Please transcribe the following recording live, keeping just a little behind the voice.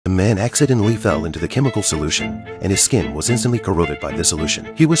The man accidentally fell into the chemical solution, and his skin was instantly corroded by the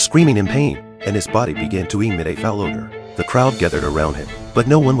solution. He was screaming in pain, and his body began to emit a foul odor. The crowd gathered around him, but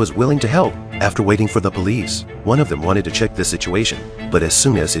no one was willing to help. After waiting for the police, one of them wanted to check the situation, but as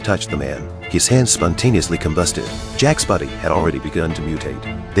soon as he touched the man, his hands spontaneously combusted. Jack's body had already begun to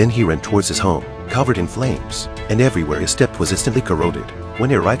mutate. Then he ran towards his home, covered in flames, and everywhere he stepped was instantly corroded. When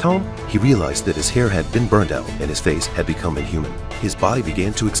he arrived home, he realized that his hair had been burned out and his face had become inhuman. His body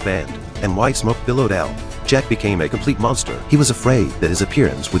began to expand, and white smoke billowed out. Jack became a complete monster. He was afraid that his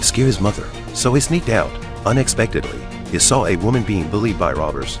appearance would scare his mother, so he sneaked out. Unexpectedly, he saw a woman being bullied by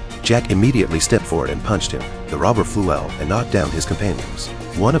robbers. Jack immediately stepped forward and punched him. The robber flew out and knocked down his companions.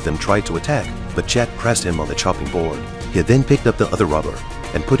 One of them tried to attack, but Jack pressed him on the chopping board. He then picked up the other robber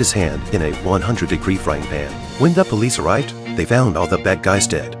and put his hand in a 100-degree frying pan. When the police arrived, they found all the bad guys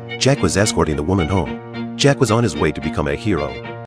dead. Jack was escorting the woman home. Jack was on his way to become a hero,